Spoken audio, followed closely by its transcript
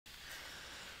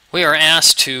We are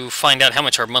asked to find out how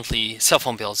much our monthly cell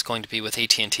phone bill is going to be with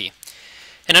AT&T.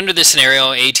 And under this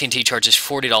scenario, AT&T charges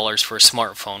 $40 for a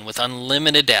smartphone with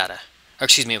unlimited data, or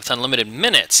excuse me, with unlimited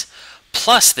minutes,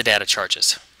 plus the data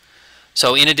charges.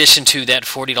 So in addition to that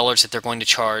 $40 that they're going to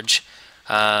charge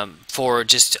for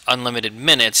just unlimited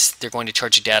minutes, they're going to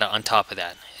charge you data on top of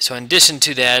that. So in addition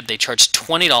to that, they charge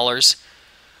 $20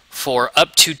 for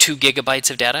up to 2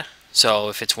 gigabytes of data. So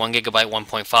if it's 1 gigabyte,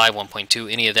 1.5,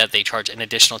 1.2, any of that, they charge an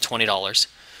additional $20.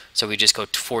 So we just go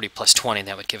to 40 plus 20, and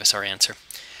that would give us our answer.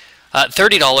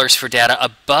 $30 for data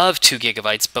above 2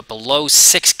 gigabytes, but below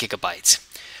 6 gigabytes.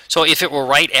 So if it were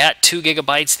right at 2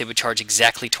 gigabytes, they would charge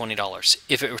exactly $20.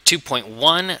 If it were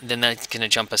 2.1, then that's going to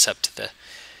jump us up to the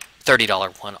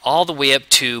 $30 one, all the way up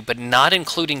to, but not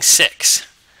including 6.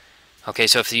 Okay,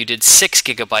 so if you did 6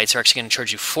 gigabytes, they're actually going to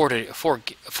charge you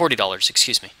 $40,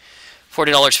 excuse me.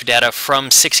 $40 for data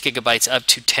from 6 gigabytes up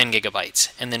to 10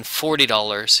 gigabytes, and then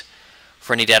 $40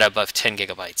 for any data above 10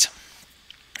 gigabytes.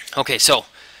 Okay, so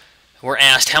we're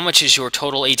asked how much is your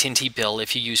total AT&T bill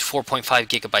if you use 4.5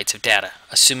 gigabytes of data,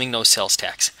 assuming no sales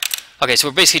tax. Okay, so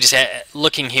we're basically just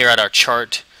looking here at our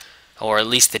chart, or at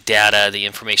least the data, the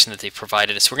information that they've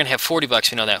provided us. We're going to have 40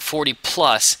 bucks, we know that, 40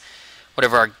 plus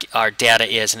whatever our data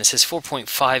is, and it says 4.5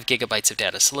 gigabytes of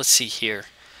data. So let's see here,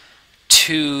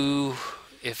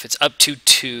 if it's up to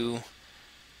 2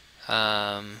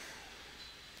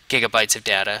 gigabytes of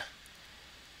data.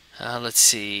 Let's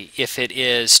see, if it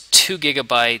is 2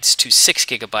 gigabytes to 6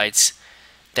 gigabytes,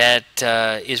 that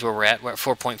is where we're at. We're at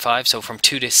 4.5, so from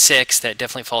 2 to 6, that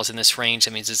definitely falls in this range.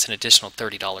 That means it's an additional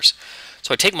 $30.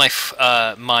 So I take my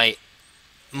my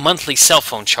monthly cell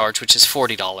phone charge, which is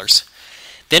 $40.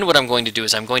 Then what I'm going to do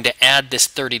is I'm going to add this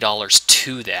 $30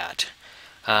 to that.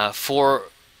 4.5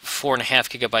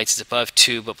 gigabytes is above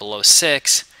 2 but below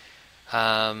 6.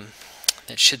 That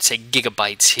should say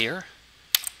gigabytes here.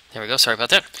 There we go, sorry about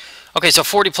that. Okay, so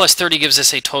 40 plus 30 gives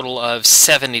us a total of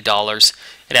 $70.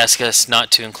 It asks us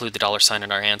not to include the dollar sign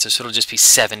in our answer, so it'll just be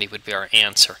 70 would be our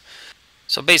answer.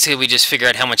 So basically we just figure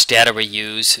out how much data we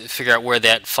use, figure out where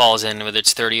that falls in, whether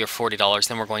it's $30 or $40,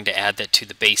 then we're going to add that to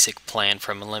the basic plan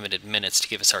from unlimited minutes to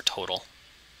give us our total.